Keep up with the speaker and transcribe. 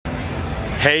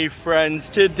Hey friends,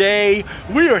 today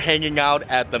we are hanging out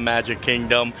at the Magic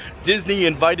Kingdom. Disney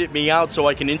invited me out so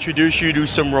I can introduce you to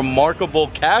some remarkable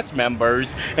cast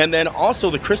members, and then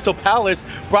also the Crystal Palace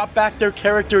brought back their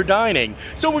character dining.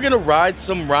 So we're gonna ride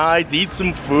some rides, eat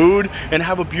some food, and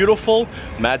have a beautiful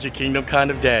Magic Kingdom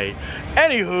kind of day.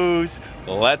 Anywho's,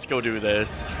 let's go do this.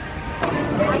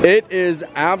 It is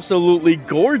absolutely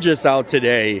gorgeous out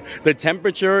today. The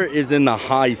temperature is in the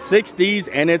high 60s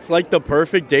and it's like the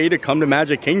perfect day to come to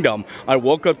Magic Kingdom. I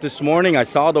woke up this morning, I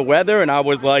saw the weather and I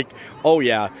was like, oh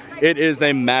yeah, it is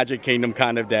a Magic Kingdom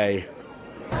kind of day.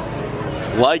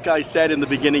 Like I said in the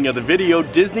beginning of the video,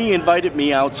 Disney invited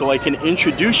me out so I can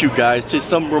introduce you guys to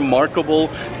some remarkable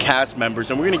cast members,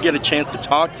 and we're gonna get a chance to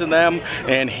talk to them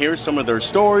and hear some of their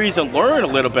stories and learn a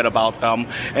little bit about them.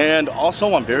 And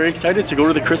also I'm very excited to go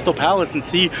to the Crystal Palace and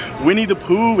see Winnie the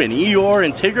Pooh and Eeyore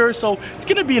and Tigger, so it's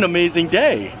gonna be an amazing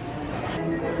day.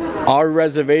 Our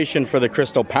reservation for the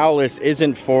Crystal Palace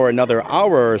isn't for another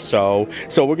hour or so,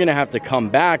 so we're gonna have to come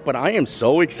back, but I am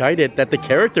so excited that the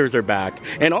characters are back.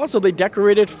 And also they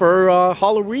decorated for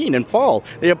Halloween and fall.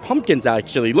 They have pumpkins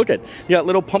actually. Look at, you got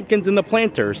little pumpkins in the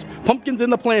planters. Pumpkins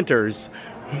in the planters.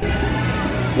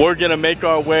 We're gonna make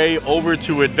our way over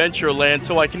to Adventureland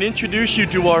so I can introduce you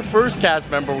to our first cast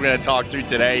member we're gonna talk to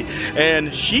today.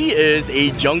 And she is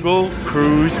a Jungle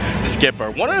Cruise skipper.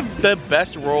 One of the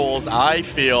best roles I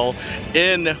feel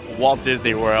in Walt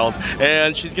Disney World.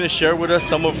 And she's gonna share with us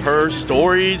some of her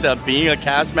stories of being a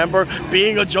cast member,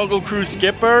 being a Jungle Cruise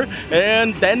skipper,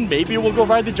 and then maybe we'll go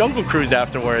ride the Jungle Cruise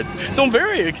afterwards. So I'm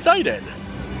very excited.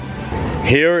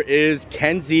 Here is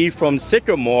Kenzie from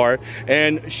Sycamore,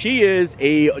 and she is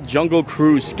a Jungle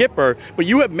Cruise skipper, but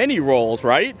you have many roles,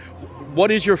 right? What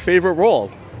is your favorite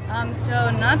role? So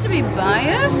not to be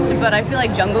biased, but I feel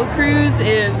like Jungle Cruise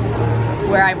is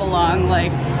where I belong.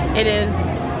 Like, it is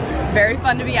very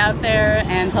fun to be out there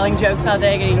and telling jokes all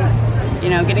day,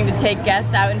 getting to take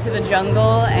guests out into the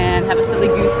jungle and have a silly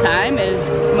goose time is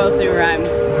mostly where I'm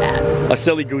at. A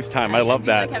silly goose time, I love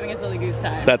that. Like having a silly goose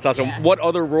time. That's awesome. Yeah. What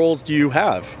other roles do you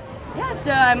have? Yeah,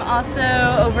 so I'm also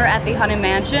over at the Haunted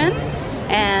Mansion,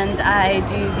 and I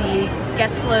do the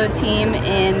guest flow team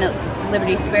in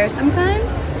Liberty Square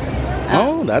sometimes.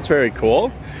 Oh, that's very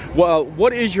cool. Well,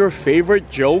 what is your favorite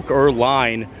joke or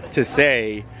line to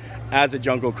say as a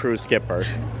Jungle Cruise skipper?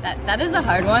 That is a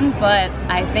hard one, but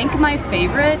I think my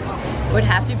favorite would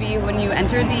have to be when you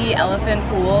enter the elephant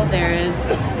pool. There is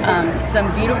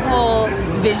some beautiful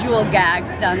visual gags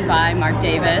done by Mark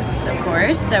Davis, of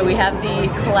course. So we have the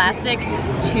classic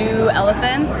two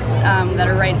elephants that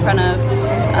are right in front of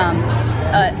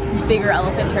a bigger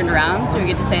elephant turned around. So we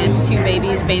get to say it's two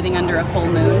babies bathing under a full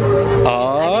moon.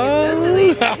 I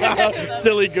think it's so silly.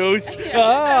 Silly goose.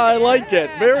 Ah, I like it.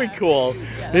 Very cool.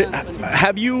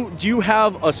 Do you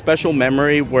have a special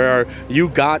memory where you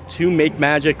got to make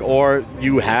magic or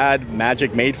you had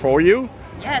magic made for you?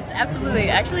 Yes, absolutely.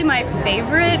 Actually, my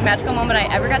favorite magical moment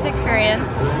I ever got to experience,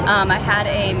 I had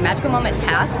a magical moment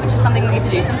task, which is something we get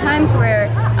to do sometimes, where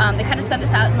they kind of send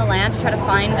us out in the land to try to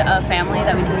find a family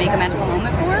that we can make a magical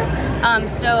moment for.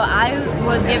 So I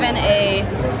was given a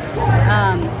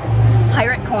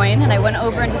pirate coin, and I went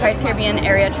over into the Pirates Caribbean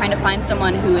area trying to find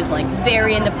someone who is like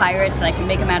very into pirates that I can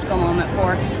make a magical moment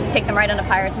for, take them right onto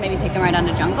pirates, maybe take them right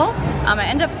onto jungle. I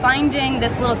ended up finding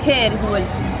this little kid who was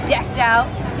decked out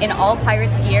in all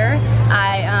pirates gear.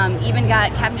 I even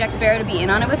got Captain Jack Sparrow to be in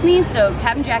on it with me, so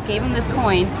Captain Jack gave him this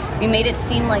coin. We made it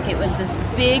seem like it was this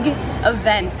big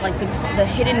event, like the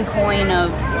hidden coin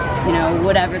of,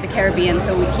 whatever, the Caribbean,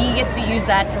 so he gets to use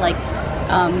that to like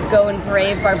go and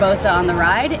brave Barbossa on the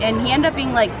ride, and he ended up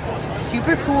being like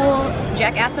super cool.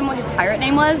 Jack asked him what his pirate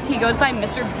name was. He goes by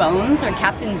Mr. Bones or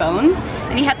Captain Bones,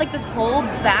 and he had like this whole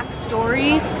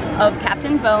backstory of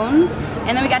Captain Bones,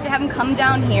 and then we got to have him come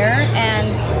down here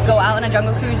and go out on a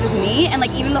jungle cruise with me, and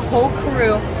like even the whole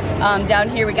crew down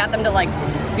here, we got them to like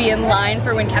be in line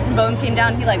for when Captain Bones came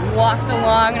down. He like walked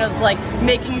along and was like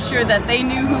making sure that they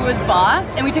knew who was boss,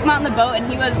 and we took him out on the boat and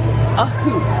he was a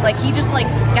hoot. Like he just like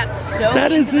got so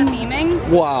into the theming.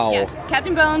 Wow. Yeah,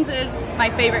 Captain Bones is my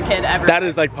favorite kid ever. That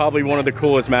is like probably one of the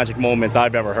coolest magic moments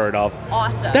I've ever heard of.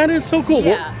 Awesome. That is so cool.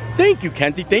 Yeah. Well, thank you,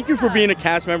 Kenzie. Thank you for being a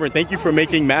cast member, and thank you for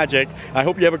making magic. I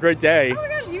hope you have a great day. Oh my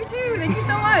gosh, you too. Thank you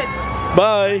so much.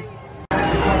 Bye.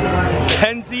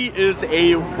 Kenzie Kenzie is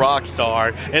a rock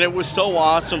star, and it was so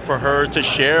awesome for her to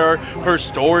share her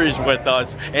stories with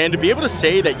us, and to be able to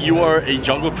say that you are a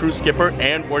Jungle Cruise skipper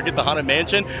and work at the Haunted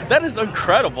Mansion. That is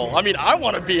incredible. I mean, I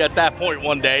want to be at that point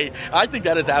one day. I think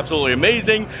that is absolutely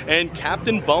amazing. And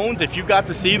Captain Bones, if you got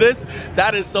to see this,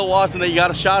 that is so awesome that you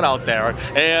got a shot out there.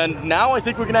 And now I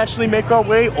think we're gonna actually make our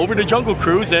way over to Jungle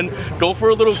Cruise and go for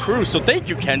a little cruise. So thank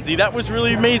you, Kenzie. That was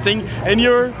really amazing, and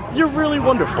you're really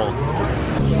wonderful.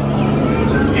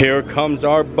 Here comes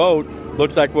our boat.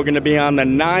 Looks like we're gonna be on the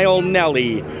Nile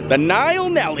Nelly. The Nile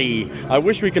Nelly. I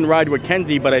wish we can ride with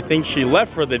Kenzie, but I think she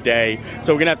left for the day.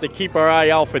 So we're gonna have to keep our eye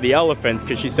out for the elephants,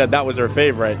 because she said that was her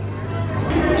favorite.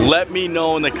 Let me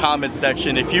know in the comment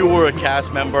section, if you were a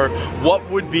cast member, what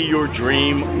would be your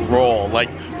dream role? Like,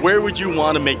 where would you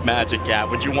want to make magic at?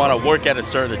 Would you want to work at a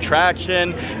certain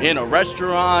attraction, in a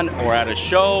restaurant, or at a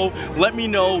show? Let me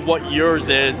know what yours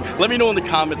is. Let me know in the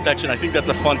comment section. I think that's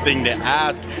a fun thing to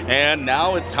ask. And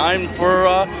now it's time for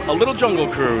a little Jungle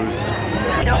Cruise.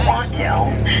 I don't want to.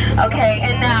 Okay,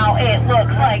 and now it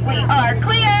looks like we are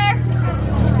clear.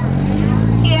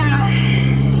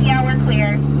 Yeah, we're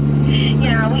clear.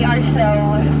 Yeah, we are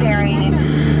so very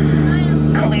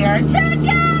clear. To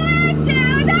go into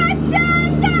the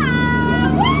jungle!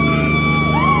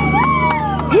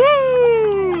 Woo!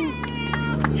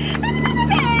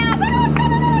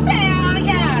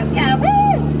 Yeah,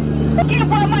 woo! Look at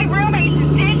what my roommates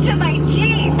did to my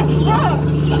Jeep. Look!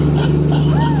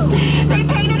 They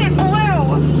painted it blue.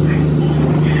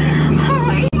 Oh,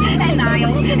 and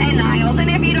Niles, and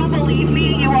if you don't believe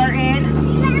me, you are in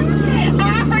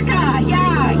Africa.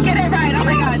 Yeah, get it right. Oh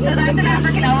my God. So that's an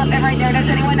African elephant right there. Does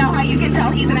anyone know how you can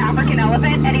tell he's an African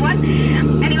elephant? Anyone?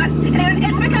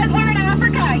 It's because we're in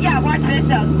Africa. Yeah, watch this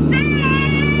though.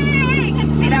 Snake!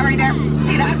 See that right there?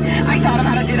 See that? I taught him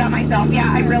how to do that myself. Yeah,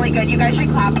 I'm really good. You guys should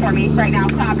clap for me right now.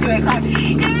 Clap, do it, clap.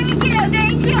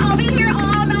 Thank you. I'll be here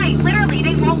all night. Literally,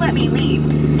 they won't let me leave.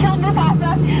 Killed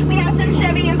Mufasa. We have some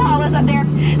Chevy Impalas up there.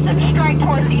 Some striped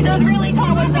horses. Those really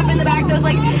tall ones up in the back. Those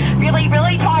like really,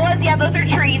 really tall ones. Yeah, those are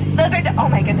trees. Those are, oh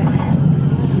my goodness.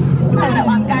 Hold that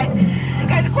one, guys,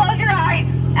 close your eyes.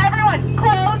 Everyone,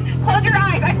 close your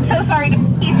eyes. I'm so sorry.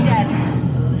 He's dead.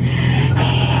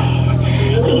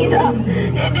 He's dead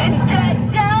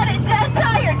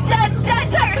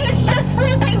tired. He's just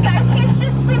sleeping, guys. He's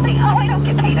just sleeping. Oh, I don't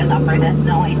get paid enough for this.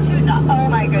 No, I do not. Oh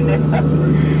my goodness.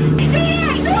 He's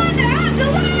the one that has to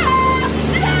live.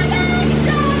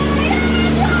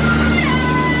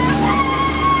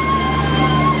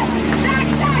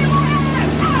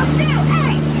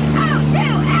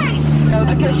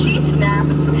 Because she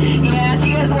snaps. Yeah,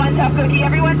 she is one tough cookie.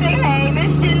 Everyone say, hey,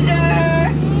 Miss Ginger.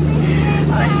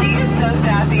 Oh, she is so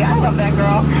sassy. I love that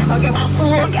girl. Okay,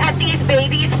 look at these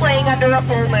babies playing under a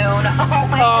full moon. Oh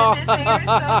my goodness, they are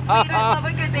so sweet. I love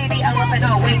a good baby elephant.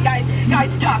 Oh, wait, guys,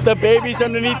 stop. The baby's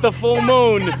underneath the full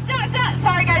moon. Stop.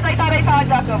 Sorry, guys, I thought I saw a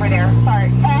duck over there. Sorry,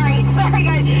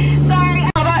 guys. Sorry.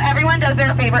 How about everyone does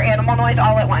their favorite animal noise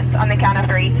all at once on the count of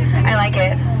 3? I like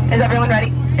it. Is everyone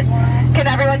ready? Can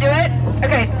everyone do it?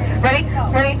 Okay, ready?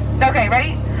 Okay,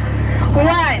 ready? 1,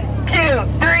 2,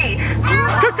 3.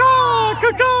 Caw-caw!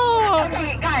 Caw-caw!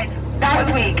 Okay, guys, that was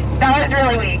weak. That was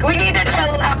really weak. We need to do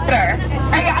it louder.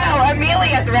 Oh,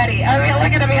 Amelia's ready. I mean,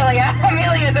 look at Amelia.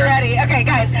 Amelia's ready. Okay,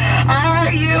 guys,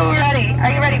 are you ready?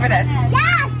 Are you ready for this?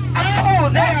 Yes! Oh,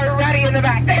 they are ready in the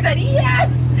back. They said yes!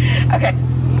 Okay,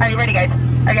 are you ready, guys?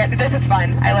 Okay, this is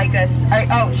fun. I like this.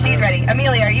 Oh, she's ready.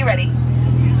 Amelia, are you ready?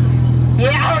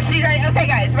 Yeah, oh, she's ready. Okay,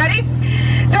 guys, ready?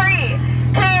 3,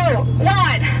 2, 1.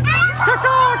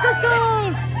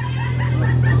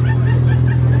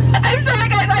 I'm sorry,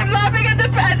 guys. I'm laughing at the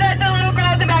little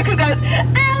girl in the back who goes,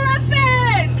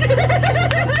 elephant!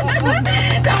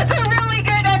 That's a really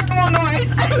good animal noise.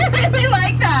 I really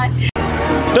like that.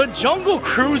 The Jungle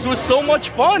Cruise was so much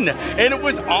fun, and it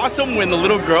was awesome when the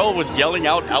little girl was yelling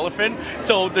out elephant.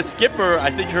 So the skipper,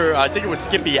 I think it was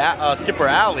Skipper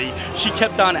Allie, she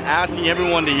kept on asking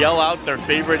everyone to yell out their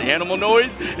favorite animal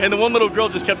noise, and the one little girl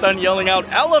just kept on yelling out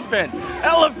elephant,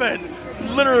 elephant.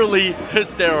 Literally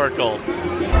hysterical.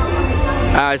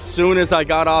 As soon as I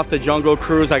got off the Jungle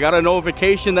Cruise, I got a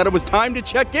notification that it was time to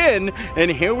check in, and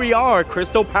here we are,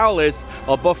 Crystal Palace,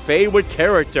 a buffet with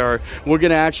character. We're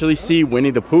gonna actually see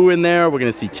Winnie the Pooh in there, we're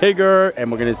gonna see Tigger,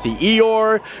 and we're gonna see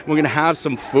Eeyore, we're gonna have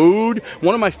some food.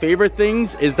 One of my favorite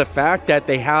things is the fact that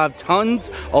they have tons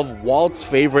of Walt's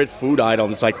favorite food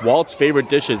items, like Walt's favorite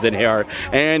dishes in here,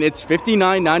 and it's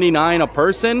 $59.99 a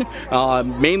person,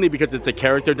 mainly because it's a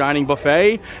character dining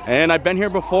buffet, and I've been here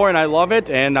before and I love it,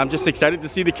 and I'm just excited to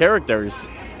see the characters.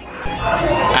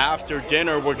 After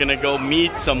dinner, we're gonna go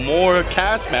meet some more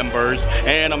cast members,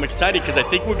 and I'm excited because I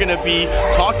think we're gonna be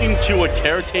talking to a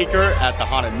caretaker at the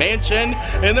Haunted Mansion,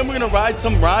 and then we're gonna ride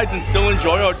some rides and still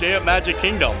enjoy our day at Magic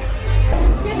Kingdom.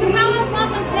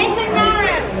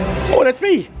 Oh, that's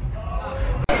me.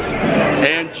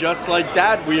 And just like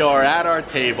that, we are at our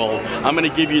table. I'm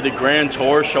gonna give you the grand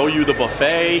tour, show you the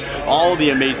buffet, all the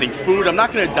amazing food. I'm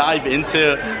not gonna dive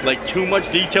into like too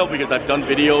much detail because I've done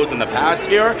videos in the past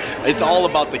here. It's all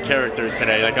about the characters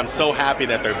today. Like, I'm so happy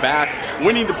that they're back.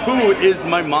 Winnie the Pooh is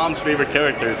my mom's favorite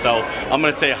character, so I'm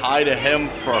gonna say hi to him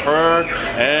for her.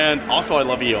 And also, I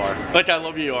love Eeyore. Like, I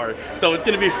love Eeyore. So it's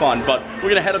gonna be fun, but we're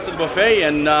gonna head up to the buffet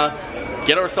and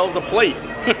get ourselves a plate.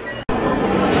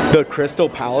 The Crystal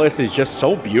Palace is just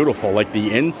so beautiful. Like,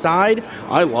 the inside,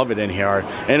 I love it in here.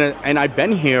 And I've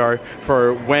been here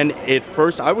for when it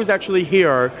first, I was actually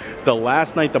here the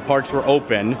last night the parks were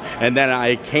open, and then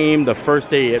I came the first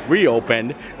day it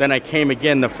reopened, then I came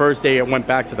again the first day it went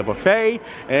back to the buffet,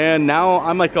 and now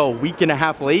I'm like a week and a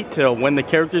half late to when the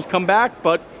characters come back,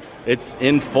 but it's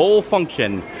in full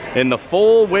function, in the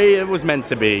full way it was meant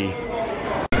to be.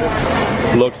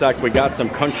 Looks like we got some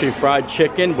country fried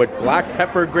chicken with black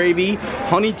pepper gravy,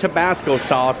 honey Tabasco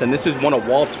sauce, and this is one of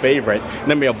Walt's favorite. And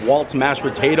then we have Walt's mashed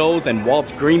potatoes and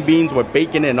Walt's green beans with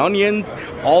bacon and onions.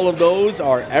 All of those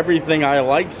are everything I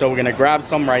like, so we're gonna grab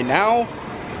some right now.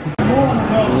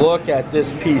 Look at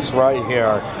this piece right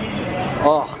here.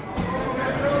 Oh,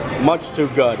 much too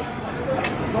good.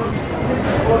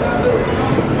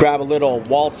 Grab a little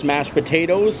Walt's mashed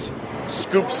potatoes,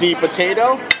 scoop C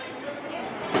potato.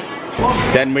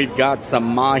 Then we've got some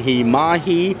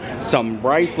mahi-mahi, some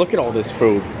rice. Look at all this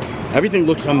food. Everything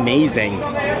looks amazing.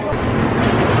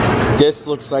 This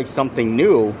looks like something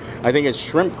new. I think it's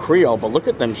shrimp Creole, but look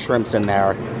at them shrimps in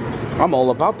there. I'm all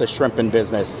about the shrimping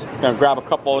business. Gonna grab a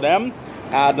couple of them,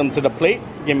 add them to the plate,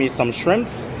 give me some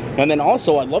shrimps. And then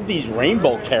also, I love these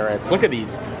rainbow carrots. Look at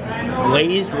these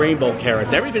glazed rainbow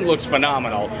carrots. Everything looks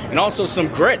phenomenal. And also some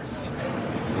grits.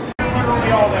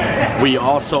 We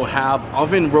also have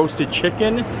oven roasted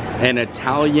chicken and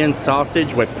Italian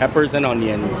sausage with peppers and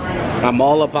onions. I'm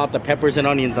all about the peppers and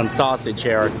onions on sausage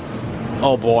here.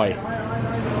 Oh boy,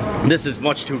 this is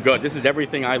much too good. This is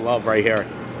everything I love right here.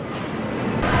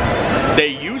 They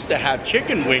used to have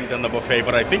chicken wings on the buffet,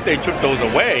 but I think they took those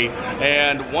away.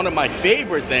 And one of my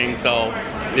favorite things though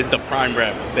is the prime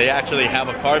rib. They actually have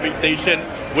a carving station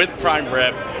with prime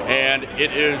rib, and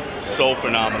it is so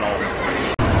phenomenal.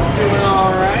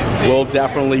 Alright. We'll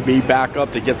definitely be back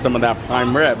up to get some of that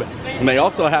prime rib. And they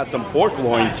also have some pork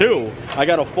loin too. I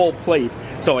got a full plate,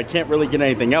 so I can't really get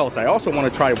anything else. I also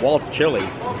want to try Walt's chili.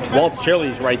 Walt's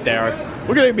chili's right there.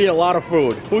 We're gonna be a lot of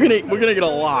food. We're gonna get a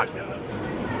lot.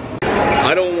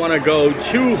 I don't want to go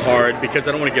too hard because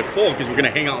I don't want to get full because we're going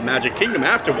to hang out in Magic Kingdom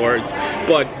afterwards.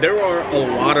 But there are a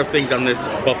lot of things on this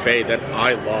buffet that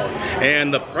I love.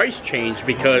 And the price changed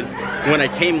because when I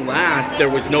came last, there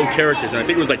was no characters. And I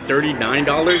think it was like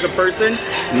 $39 a person.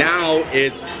 Now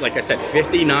it's, like I said,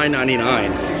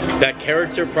 $59.99. That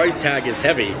character price tag is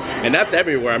heavy. And that's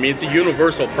everywhere. I mean, it's a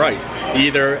universal price,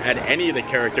 either at any of the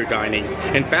character dinings.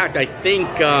 In fact, I think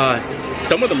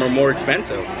some of them are more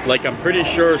expensive. Like, I'm pretty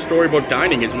sure Storybook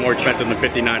Dining is more expensive than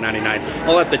 $59.99.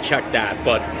 I'll have to check that,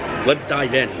 but let's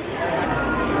dive in.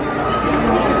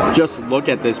 Just look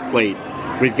at this plate.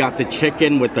 We've got the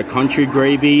chicken with the country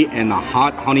gravy and the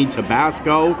hot honey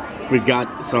Tabasco. We've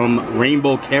got some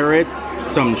rainbow carrots,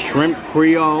 some shrimp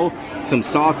Creole, some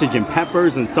sausage and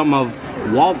peppers, and some of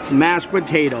Walt's mashed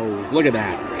potatoes. Look at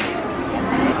that.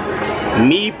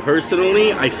 Me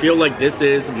personally, I feel like this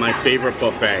is my favorite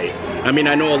buffet. I mean,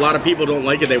 I know a lot of people don't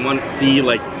like it. They want to see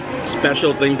like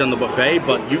special things on the buffet,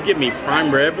 but you give me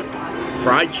prime rib,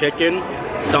 fried chicken,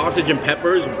 sausage and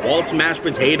peppers, Walt's mashed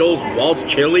potatoes, Walt's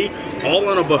chili, all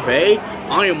on a buffet,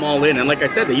 I am all in. And like I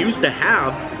said, they used to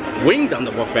have wings on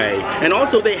the buffet, and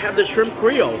also they have the shrimp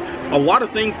Creole. A lot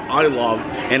of things I love,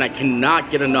 and I cannot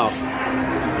get enough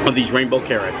of these rainbow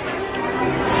carrots.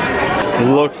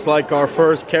 Looks like our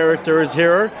first character is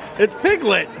here. It's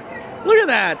Piglet. Look at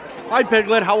that. Hi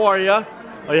Piglet, how are you?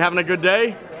 Are you having a good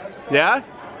day? Yeah?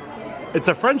 It's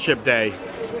a friendship day.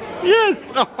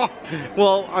 Yes.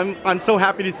 Well, I'm so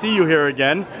happy to see you here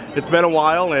again. It's been a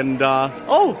while, and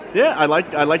oh yeah, I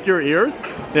like your ears.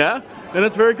 Yeah, and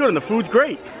it's very good, and the food's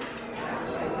great.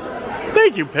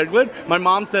 Thank you, Piglet. My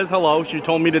mom says hello. She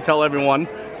told me to tell everyone,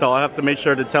 so I have to make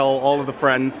sure to tell all of the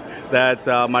friends that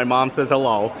my mom says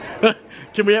hello.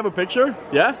 Can we have a picture?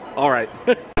 Yeah? All right.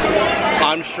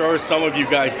 I'm sure some of you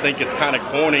guys think it's kind of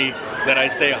corny that I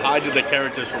say hi to the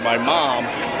characters for my mom.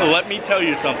 Let me tell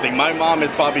you something. My mom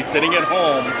is probably sitting at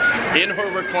home in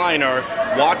her recliner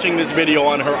watching this video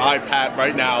on her iPad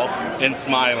right now and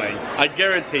smiling. I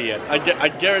guarantee it. I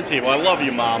guarantee it. Well, I love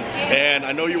you, Mom. And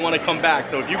I know you want to come back.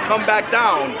 So if you come back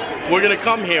down, we're going to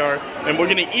come here and we're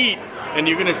going to eat. And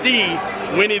you're gonna see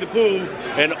Winnie the Pooh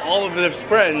and all of his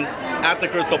friends at the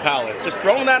Crystal Palace. Just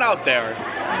throwing that out there.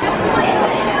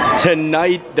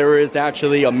 Tonight there is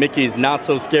actually a Mickey's Not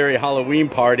So Scary Halloween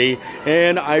party,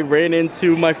 and I ran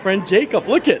into my friend Jacob.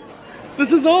 Look it,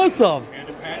 this is awesome. And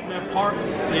to pat in that part,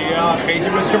 the Page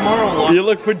of Mr. Marlowe. You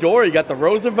look fedora, you got the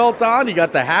Roosevelt on, you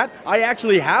got the hat. I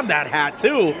actually have that hat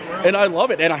too, and I love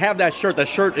it. And I have that shirt. The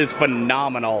shirt is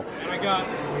phenomenal. And I got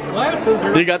glasses.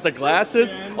 You got the glasses?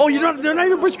 Oh, they're not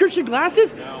even prescription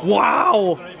glasses? No.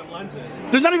 Wow. There's not even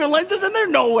lenses. There's not even lenses in there?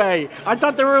 No way. I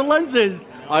thought there were lenses.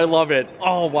 I love it.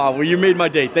 Oh, wow. Well, you made my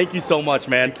day. Thank you so much,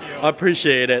 man. I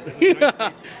appreciate it.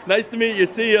 Nice to meet you.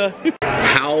 See ya.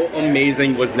 How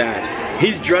amazing was that?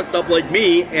 He's dressed up like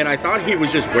me, and I thought he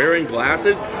was just wearing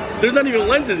glasses. There's not even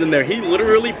lenses in there. He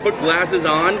literally put glasses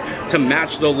on to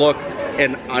match the look,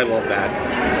 and I love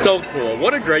that. So cool.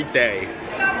 What a great day.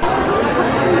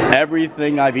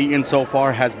 Everything I've eaten so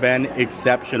far has been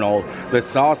exceptional. The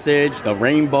sausage, the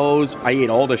rainbows, I ate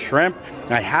all the shrimp.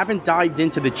 I haven't dived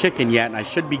into the chicken yet, and I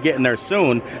should be getting there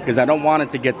soon because I don't want it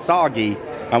to get soggy.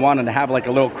 I want it to have like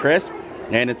a little crisp,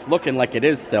 and it's looking like it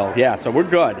is still. Yeah, so we're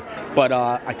good. But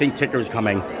I think Ticker's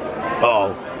coming.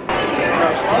 Uh-oh.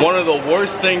 One of the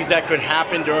worst things that could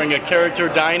happen during a character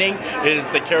dining is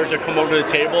the character come over to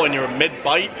the table and you're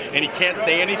mid-bite and you can't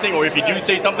say anything, or if you do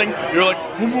say something, you're like,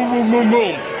 boom, boom, boom, boom,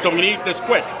 boom. So I'm gonna eat this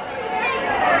quick.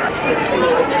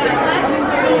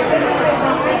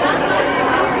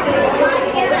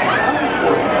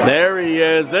 There he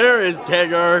is. There is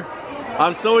Tigger.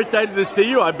 I'm so excited to see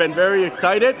you. I've been very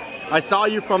excited. I saw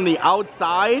you from the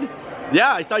outside.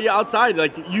 Yeah, I saw you outside.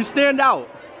 Like, you stand out.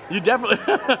 You definitely,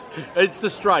 it's the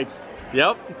stripes.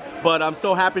 Yep. But I'm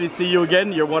so happy to see you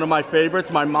again. You're one of my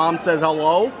favorites. My mom says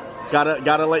hello.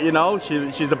 Gotta let you know.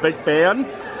 She's a big fan.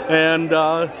 And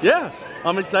yeah,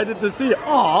 I'm excited to see you.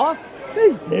 Aw,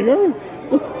 thanks, Tigger.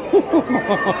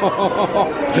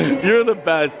 You're the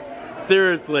best.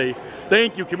 Seriously.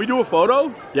 Thank you. Can we do a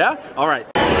photo? Yeah? All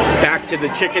right. Back to the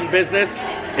chicken business.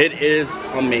 It is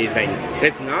amazing.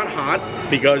 It's not hot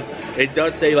because it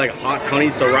does say like hot honey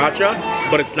sriracha,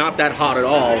 but it's not that hot at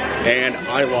all, and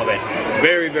I love it.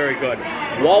 Very, very good.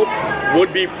 Walt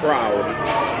would be proud.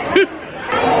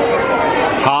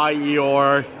 Hi,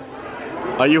 Eeyore.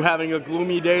 Are you having a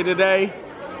gloomy day today?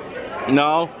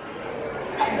 No?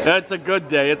 It's a good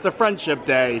day. It's a friendship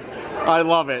day. I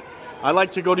love it. I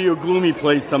like to go to your gloomy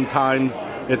place sometimes.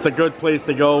 It's a good place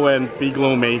to go and be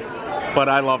gloomy, but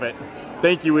I love it.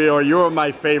 Thank you, Eeyore. You're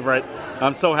my favorite.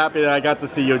 I'm so happy that I got to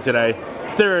see you today.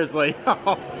 Seriously.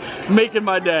 Making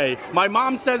my day. My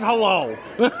mom says hello.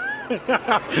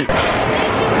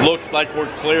 Looks like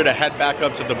we're clear to head back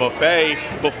up to the buffet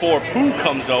before Pooh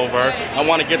comes over. I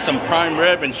want to get some prime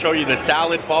rib and show you the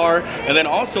salad bar, and then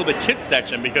also the kids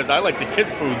section because I like the kids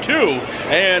food too.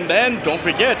 And then don't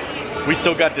forget, we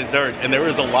still got dessert, and there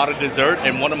is a lot of dessert,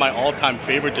 and one of my all-time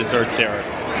favorite desserts here.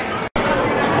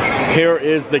 Here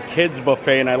is the kids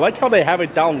buffet, and I like how they have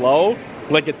it down low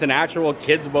like it's an actual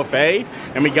kids buffet.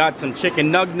 And we got some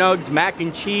chicken nugs, mac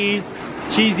and cheese,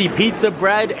 cheesy pizza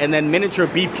bread, and then miniature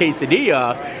beef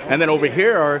quesadilla. And then over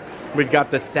here we've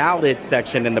got the salad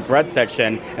section and the bread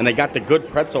section, and they got the good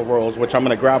pretzel rolls, which I'm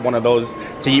gonna grab one of those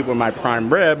to eat with my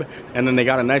prime rib. And then they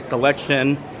got a nice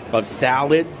selection of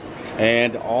salads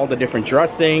and all the different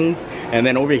dressings. And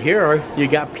then over here you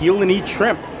got peel and eat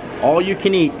shrimp. All you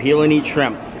can eat peel and eat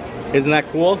shrimp. Isn't that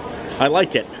cool? I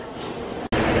like it.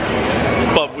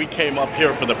 But we came up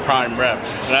here for the prime rib,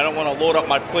 and I don't want to load up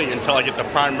my plate until I get the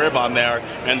prime rib on there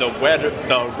and the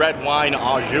red wine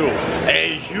au jus.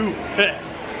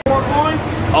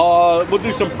 We'll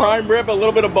do some prime rib, a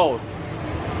little bit of both.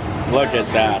 Look at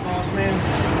that. Boss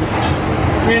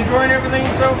man. You enjoying everything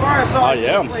so far? I saw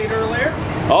you plate earlier.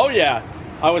 Oh yeah.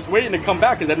 I was waiting to come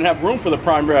back because I didn't have room for the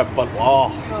prime rib, but oh,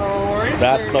 no worries.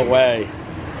 That's the way.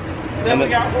 Then we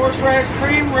got horseradish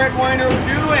cream, red wine au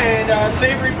jus, and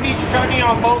savory peach chutney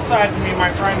on both sides of me, my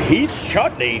prime. Peach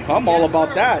chutney? I'm all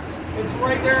about that. It's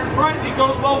right there in front. It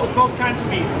goes well with both kinds of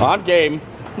meat. I'm game.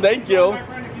 Thank you. So, my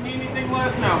friend, if you need anything, let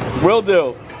us know. Will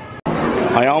do.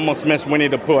 I almost missed Winnie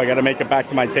the Pooh. I got to make it back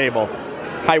to my table.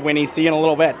 Hi, Winnie. See you in a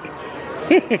little bit.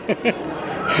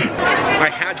 I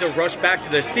had to rush back to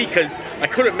the seat because I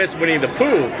couldn't miss Winnie the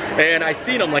Pooh, and I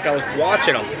seen him like I was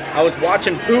watching him. I was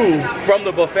watching Pooh from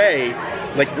the buffet,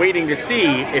 like waiting to see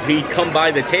if he'd come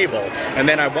by the table. And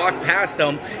then I walked past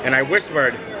him and I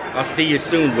whispered, "I'll see you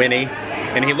soon, Winnie."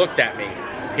 And he looked at me.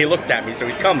 He looked at me, so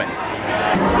he's coming.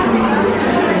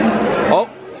 Oh,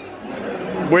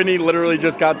 Winnie literally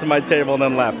just got to my table and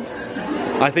then left.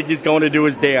 I think he's going to do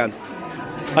his dance.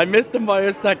 I missed him by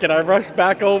a second. I rushed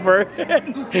back over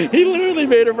and he literally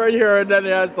made it right here and then he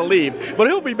has to leave. But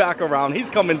he'll be back around. He's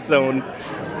coming soon.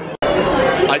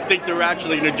 I think they're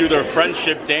actually going to do their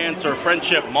friendship dance or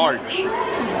friendship march.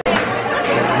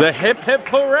 The hip hip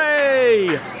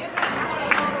hooray!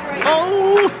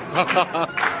 Oh!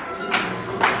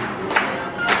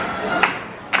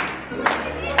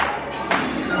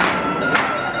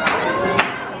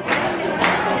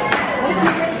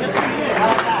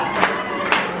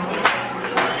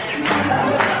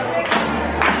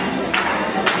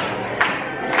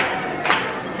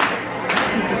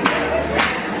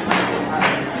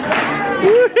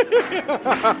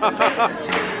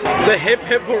 The hip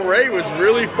hip hooray was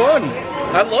really fun.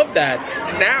 I love that.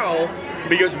 Now,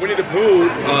 because Winnie the Pooh,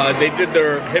 they did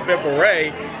their hip hip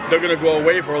hooray, they're gonna go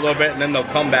away for a little bit and then they'll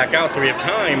come back out. So we have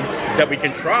time that we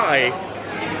can try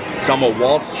some of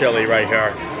Walt's chili right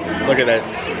here. Look at this.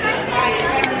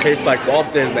 Tastes like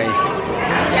Walt Disney.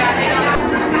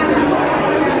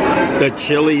 The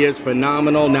chili is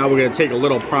phenomenal. Now we're gonna take a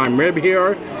little prime rib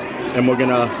here and we're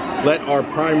gonna let our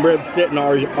prime rib sit in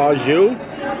our au jus.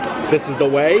 This is the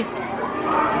way.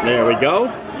 There we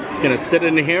go. It's gonna sit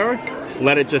in here.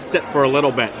 Let it just sit for a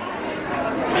little bit.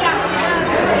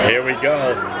 Here we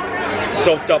go.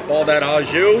 Soaked up all that au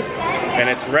jus and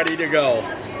it's ready to go.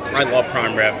 I love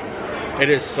prime rib. It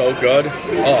is so good.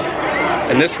 Oh,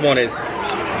 and this one is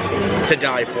to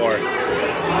die for.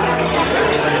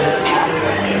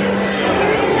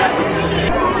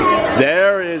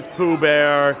 There is Pooh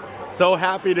Bear. So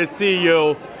happy to see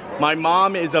you. My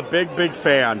mom is a big, big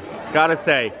fan. Gotta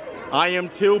say, I am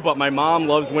too, but my mom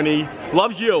loves Winnie.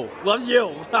 Loves you. Loves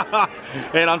you.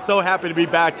 And I'm so happy to be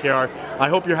back here. I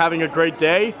hope you're having a great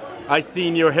day. I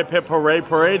seen your hip hip hooray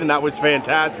parade and that was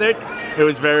fantastic. It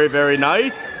was very, very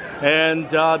nice. And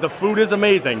the food is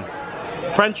amazing.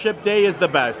 Friendship Day is the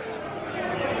best.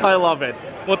 I love it.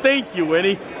 Well, thank you,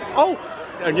 Winnie. Oh,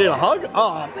 I get a hug?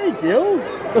 Oh, thank you.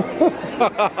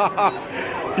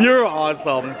 You're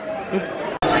awesome.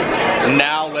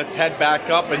 Now let's head back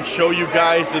up and show you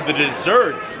guys the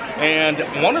desserts. And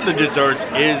one of the desserts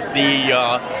is the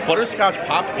butterscotch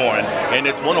popcorn. And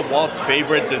it's one of Walt's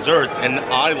favorite desserts. And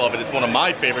I love it. It's one of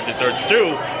my favorite desserts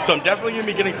too. So I'm definitely gonna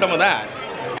be getting some of that.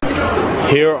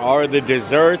 Here are the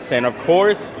desserts. And of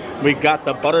course, we got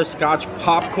the butterscotch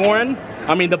popcorn.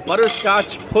 I mean the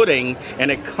butterscotch pudding,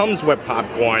 and it comes with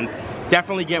popcorn.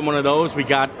 Definitely get one of those. We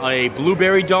got a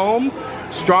blueberry dome,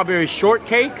 strawberry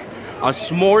shortcake, a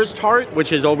s'mores tart,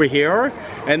 which is over here,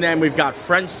 and then we've got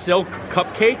French silk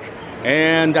cupcake,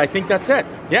 and I think that's it.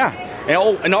 Yeah. And,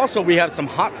 oh, and also we have some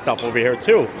hot stuff over here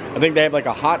too. I think they have like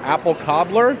a hot apple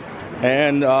cobbler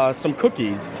and some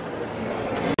cookies.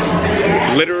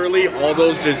 Literally all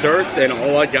those desserts, and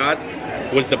all I got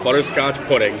was the butterscotch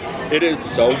pudding. It is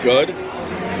so good.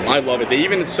 I love it. They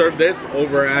even serve this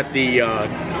over at the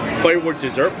firework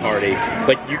dessert party.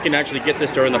 Like you can actually get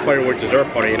this during the firework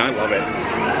dessert party, and I love it.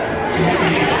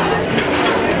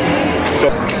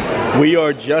 So we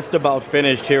are just about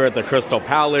finished here at the Crystal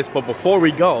Palace, but before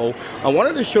we go, I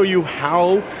wanted to show you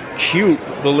how cute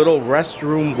the little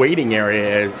restroom waiting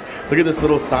area is. Look at this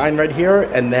little sign right here,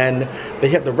 and then they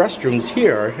have the restrooms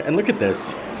here, and look at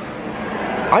this.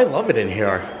 I love it in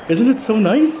here. Isn't it so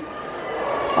nice?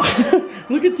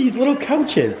 Look at these little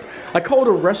couches. I call it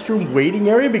a restroom waiting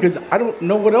area because I don't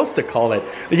know what else to call it.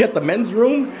 You got the men's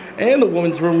room and the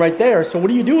women's room right there. So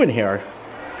what are you doing here?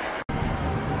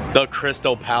 The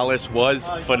Crystal Palace was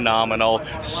phenomenal,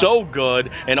 so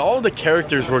good, and all the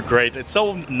characters were great. It's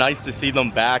so nice to see them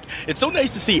back. It's so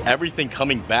nice to see everything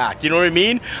coming back, you know what I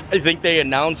mean? I think they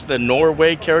announced the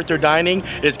Norway character dining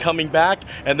is coming back,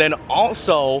 and then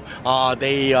also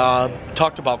they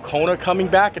talked about Kona coming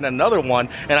back and another one,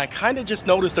 and I kind of just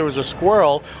noticed there was a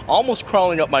squirrel almost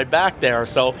crawling up my back there,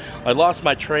 so I lost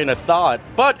my train of thought.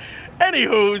 But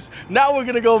anywho's, now we're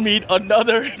gonna go meet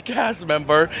another cast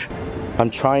member. I'm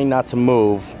trying not to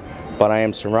move, but I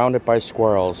am surrounded by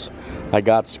squirrels. I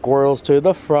got squirrels to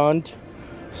the front,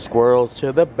 squirrels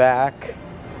to the back.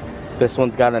 This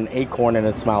one's got an acorn in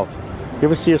its mouth. You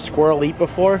ever see a squirrel eat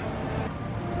before?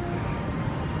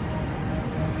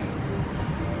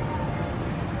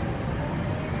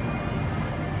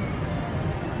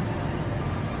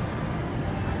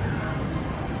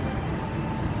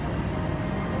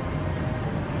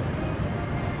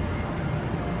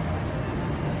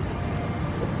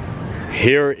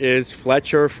 Here is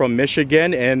Fletcher from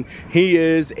Michigan, and he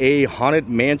is a Haunted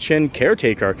Mansion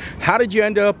caretaker. How did you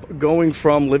end up going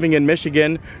from living in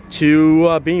Michigan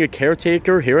to being a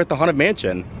caretaker here at the Haunted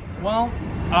Mansion? Well,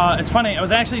 it's funny, I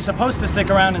was actually supposed to stick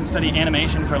around and study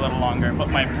animation for a little longer, but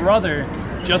my brother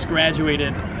just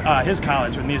graduated his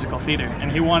college with musical theater,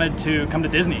 and he wanted to come to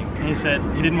Disney. And he said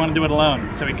he didn't want to do it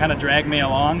alone, so he kind of dragged me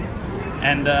along,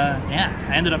 and yeah,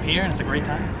 I ended up here, and it's a great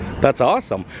time. That's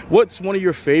awesome. What's one of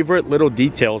your favorite little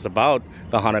details about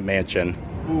the Haunted Mansion?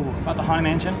 Ooh, about the Haunted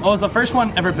Mansion? Oh, it was the first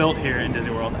one ever built here in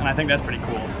Disney World, and I think that's pretty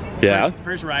cool. Yeah?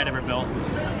 First ride ever built.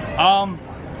 I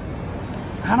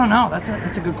don't know, that's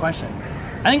a good question.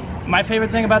 I think my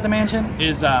favorite thing about the mansion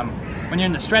is when you're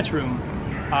in the stretch room,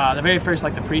 the very first,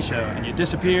 like the pre-show, and you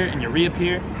disappear and you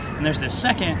reappear, and there's this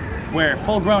second where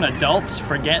full-grown adults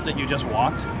forget that you just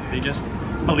walked. They just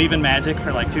believe in magic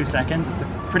for like 2 seconds. It's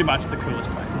pretty much the coolest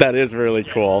part. That is really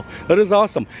cool. That is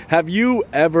awesome. Have you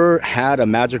ever had a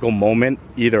magical moment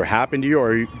either happen to you,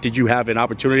 or did you have an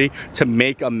opportunity to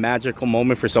make a magical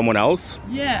moment for someone else?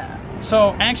 Yeah.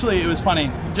 So actually, it was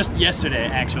funny. Just yesterday,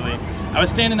 actually, I was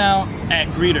standing out at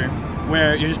Greeter,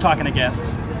 where you're just talking to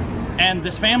guests, and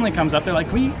this family comes up. They're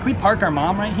like, can we park our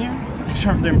mom right here?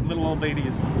 Their little old lady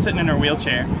is sitting in her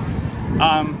wheelchair.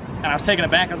 And I was taken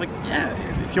aback. I was like, yeah,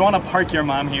 if you want to park your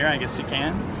mom here, I guess you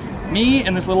can. Me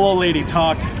and this little old lady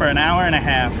talked for an hour and a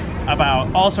half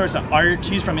about all sorts of art.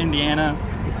 She's from Indiana.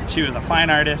 She was a fine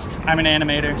artist. I'm an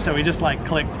animator, so we just like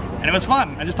clicked, and it was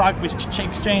fun. I just talked. We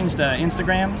exchanged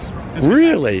Instagrams.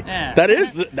 Really? Yeah. That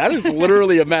is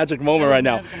literally a magic moment right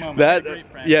now. That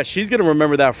yeah, she's gonna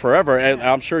remember that forever, and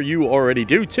I'm sure you already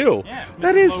do too. Yeah,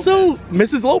 that is Lopez. So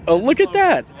Mrs. Lopez. Look at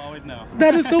that. You'll always know.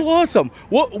 That is so awesome.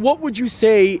 What would you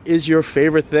say is your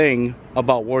favorite thing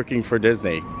about working for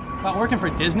Disney? About working for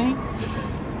Disney?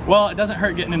 Well, it doesn't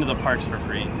hurt getting into the parks for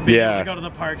free. Being able to go to the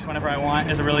parks whenever I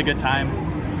want is a really good time.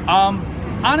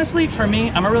 Honestly, for me,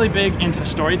 I'm really big into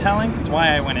storytelling. That's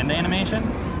why I went into animation.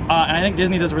 And I think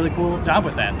Disney does a really cool job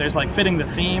with that. There's like fitting the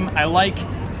theme. I like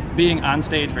being on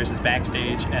stage versus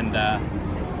backstage, and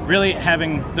really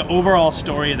having the overall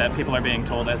story that people are being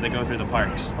told as they go through the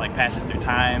parks, like passage through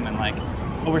time and like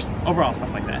overall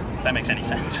stuff like that, if that makes any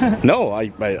sense. No,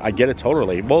 I get it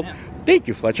totally. Well, yeah. Thank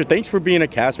you, Fletcher. Thanks for being a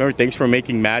cast member. Thanks for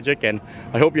making magic, and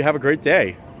I hope you have a great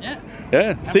day.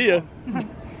 Yeah, see ya.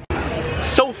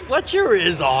 So Fletcher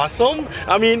is awesome.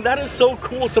 I mean, that is so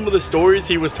cool, some of the stories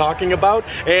he was talking about.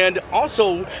 And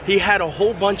also, he had a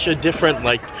whole bunch of different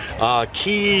like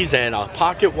keys and a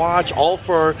pocket watch, all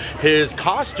for his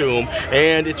costume.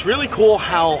 And it's really cool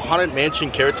how Haunted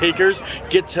Mansion caretakers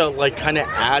get to like kind of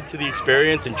add to the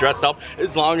experience and dress up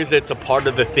as long as it's a part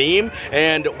of the theme.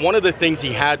 And one of the things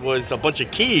he had was a bunch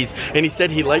of keys, and he said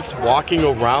he likes walking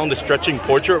around the stretching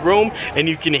portrait room, and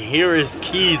you can hear his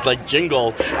keys like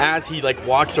jingle as he like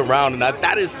walks around, and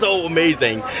that is so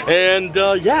amazing. And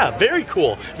yeah, very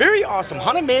cool, very awesome.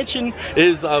 Haunted Mansion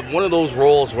is one of those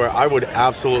roles where I would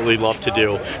absolutely love to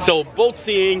do. So both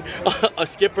seeing a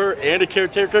skipper and a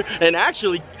caretaker, and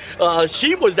actually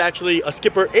she was actually a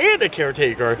skipper and a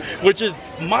caretaker, which is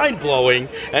mind-blowing.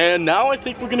 And now I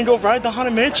think we're gonna go ride the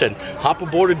Haunted Mansion, hop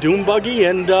aboard a dune buggy,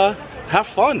 and have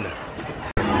fun.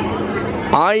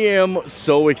 I am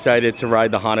so excited to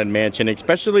ride the Haunted Mansion,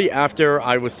 especially after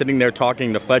I was sitting there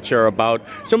talking to Fletcher about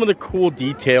some of the cool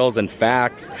details and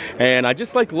facts, and I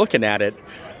just like looking at it.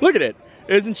 Look at it.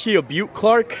 Isn't she a beaut,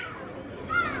 Clark?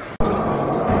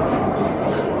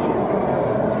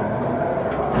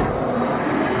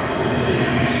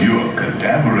 Your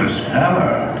cadaverous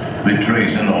pallor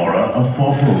betrays an aura of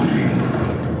foreboding,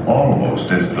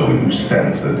 almost as though you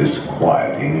sense a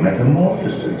disquieting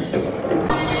metamorphosis.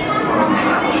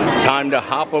 Time to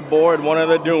hop aboard one of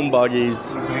the doom buggies.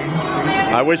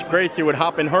 I wish Gracie would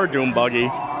hop in her doom buggy.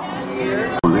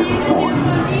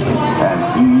 And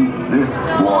heed this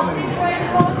warning.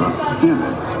 The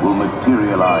spirits will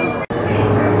materialize.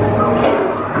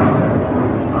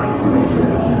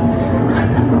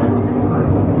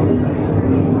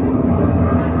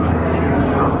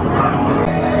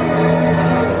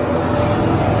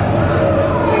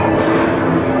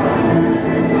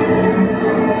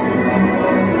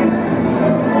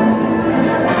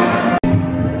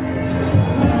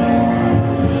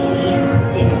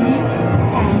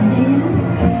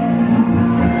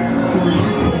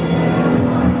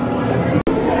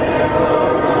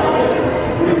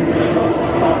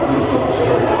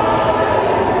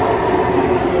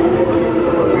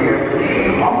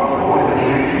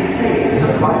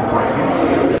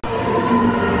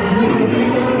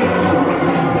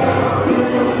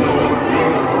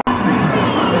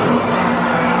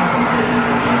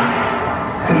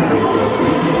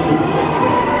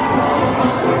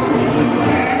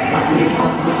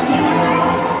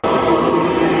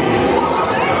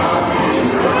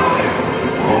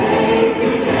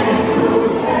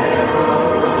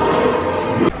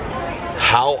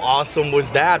 awesome was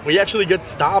that? We actually get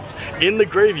stopped in the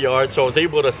graveyard, so I was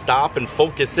able to stop and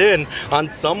focus in on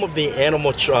some of the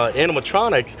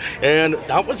animatronics, and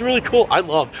that was really cool. I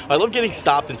love getting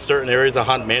stopped in certain areas of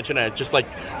Haunted Mansion and just like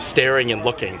staring and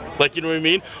looking. Like, you know what I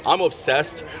mean? I'm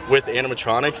obsessed with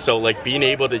animatronics, so like being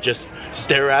able to just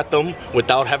stare at them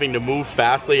without having to move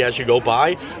fastly as you go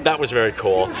by, that was very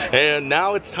cool. And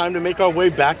now it's time to make our way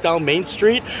back down Main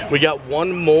Street. We got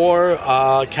one more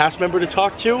cast member to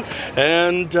talk to,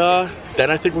 and then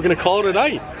I think we're gonna call it a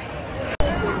night.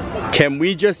 Can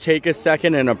we just take a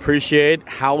second and appreciate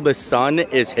how the sun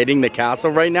is hitting the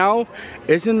castle right now?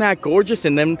 Isn't that gorgeous?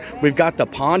 And then we've got the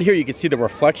pond here. You can see the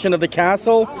reflection of the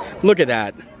castle. Look at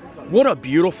that. What a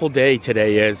beautiful day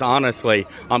today is, honestly.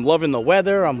 I'm loving the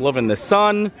weather. I'm loving the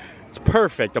sun. It's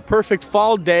perfect. A perfect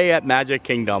fall day at Magic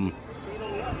Kingdom.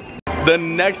 The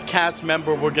next cast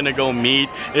member we're gonna go meet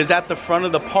is at the front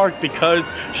of the park because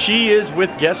she is with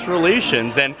guest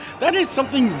relations, and that is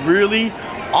something really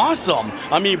awesome.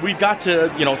 I mean, we got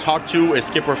to, you know, talk to a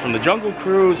skipper from the Jungle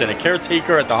Cruise and a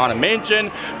caretaker at the Haunted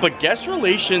Mansion, but guest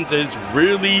relations is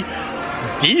really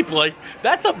deep. Like,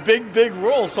 that's a big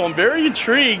role, so I'm very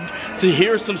intrigued to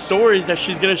hear some stories that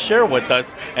she's gonna share with us,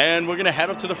 and we're gonna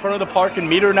head up to the front of the park and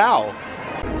meet her now.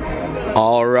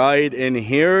 All right, and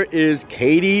here is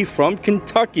Katie from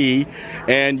Kentucky,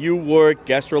 and you work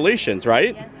guest relations,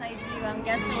 right? Yes, I do. I'm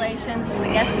guest relations and the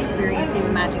guest experience team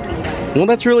at Magic Kingdom. Well,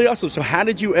 that's really awesome. So how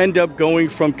did you end up going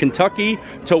from Kentucky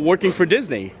to working for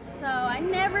Disney? So I'd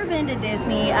never been to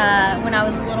Disney when I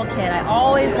was a little kid. I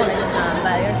always wanted to come,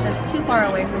 but it was just too far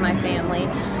away from my family.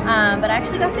 But I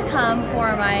actually got to come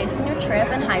for my senior trip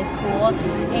in high school,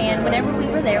 and whenever we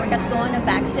were there, we got to go on a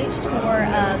backstage tour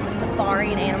of the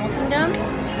Safari and Animal Kingdom,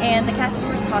 and the cast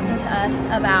members talking to us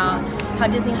about how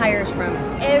Disney hires from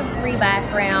every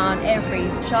background, every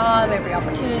job, every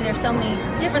opportunity. There's so many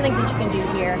different things that you can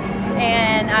do here,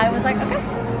 and I was like, okay,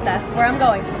 that's where I'm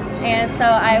going. And so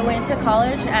I went to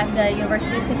college at the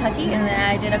University of Kentucky, and then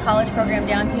I did a college program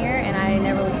down here, and I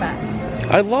never looked back.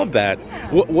 I love that.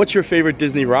 What's your favorite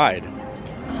Disney ride?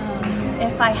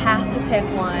 If I have to pick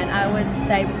one, I would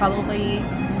say probably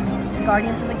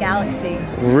Guardians of the Galaxy.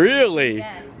 Really?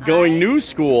 Yes. Going new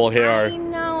school here.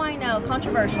 I know,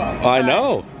 controversial. I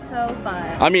know. So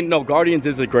fun. I mean, no, Guardians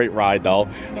is a great ride though.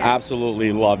 Yes.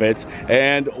 Absolutely love it.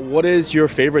 And what is your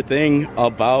favorite thing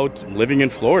about living in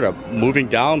Florida, moving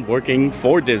down, working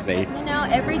for Disney? You know,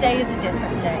 every day is a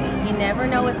different day. You never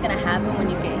know what's going to happen when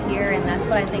you get here, and that's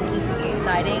what I think keeps us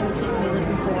exciting, keeps me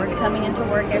looking forward to coming into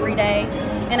work every day.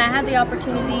 And I have the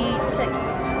opportunity to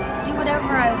do whatever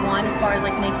I want as far as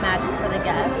like make magic for the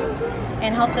guests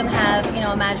and help them have, you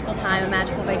know, a magical time, a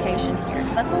magical vacation here.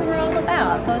 That's what we're all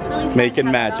about. So it's really fun making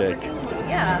to have magic. that opportunity.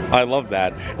 Yeah. I love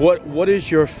that. What is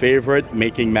your favorite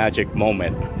making magic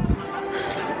moment?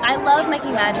 I love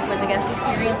making magic with the guest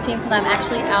experience team because I'm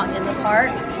actually out in the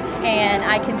park and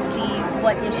I can see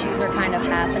what issues are kind of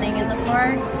happening in the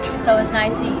park. So it's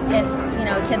nice to, if you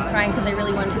know, a kid's crying because they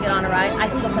really wanted to get on a ride, I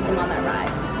can go put them on that ride.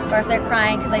 Or if they're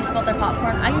crying because they spilled their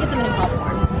popcorn, I can get them a new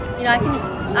popcorn. You know,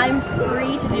 I'm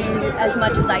free to do as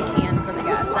much as I can for the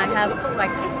guests. I have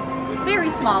like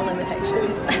very small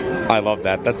limitations. I love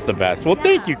that. That's the best. Well,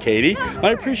 thank you, Katie.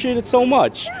 I appreciate it so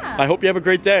much. Yeah. I hope you have a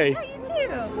great day. Yeah, you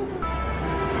too.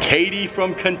 Katie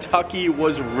from Kentucky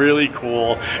was really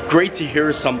cool. Great to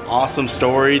hear some awesome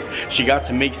stories. She got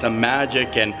to make some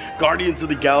magic, and Guardians of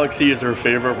the Galaxy is her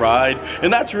favorite ride,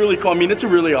 and that's really cool. I mean, it's a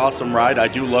really awesome ride. I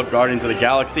do love Guardians of the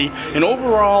Galaxy, and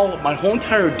overall, my whole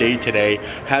entire day today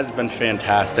has been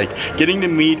fantastic. Getting to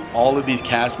meet all of these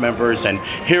cast members and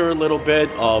hear a little bit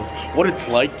of what it's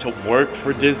like to work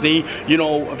for Disney. You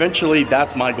know, eventually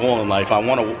that's my goal in life. I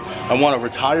want to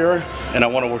retire, and I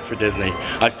want to work for Disney.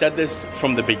 I said this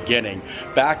from the beginning.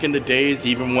 Back in the days,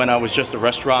 even when I was just a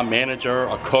restaurant manager,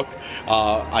 a cook,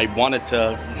 I wanted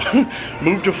to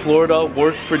move to Florida,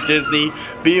 work for Disney,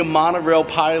 be a monorail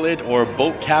pilot or a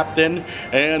boat captain,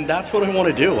 and that's what I want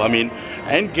to do. I mean,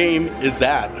 end game is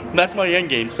that. That's my end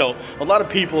game. So a lot of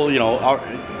people, a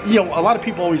lot of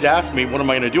people always ask me, what am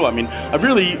I going to do? I mean, I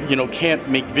really, can't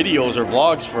make videos or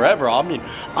vlogs forever. I mean,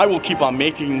 I will keep on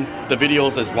making the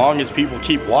videos as long as people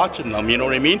keep watching them, you know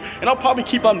what I mean? And I'll probably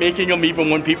keep on making them even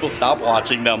when people stop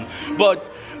watching them.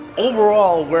 But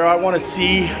overall, where I want to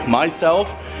see myself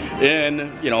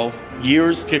in,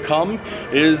 years to come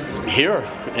is here,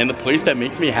 in the place that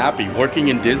makes me happy, working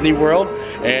in Disney World,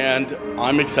 and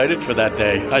I'm excited for that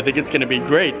day. I think it's gonna be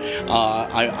great.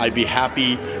 I'd be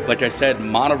happy, like I said,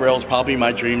 monorail is probably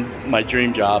my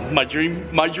dream job. My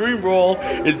dream role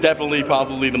is definitely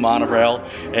probably the monorail,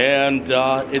 and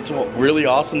it's really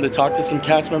awesome to talk to some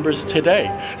cast members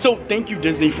today. So thank you,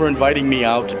 Disney, for inviting me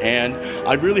out, and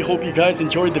I really hope you guys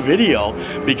enjoyed the video,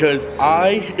 because I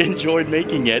enjoyed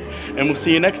making it, and we'll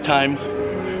see you next time.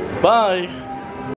 Bye.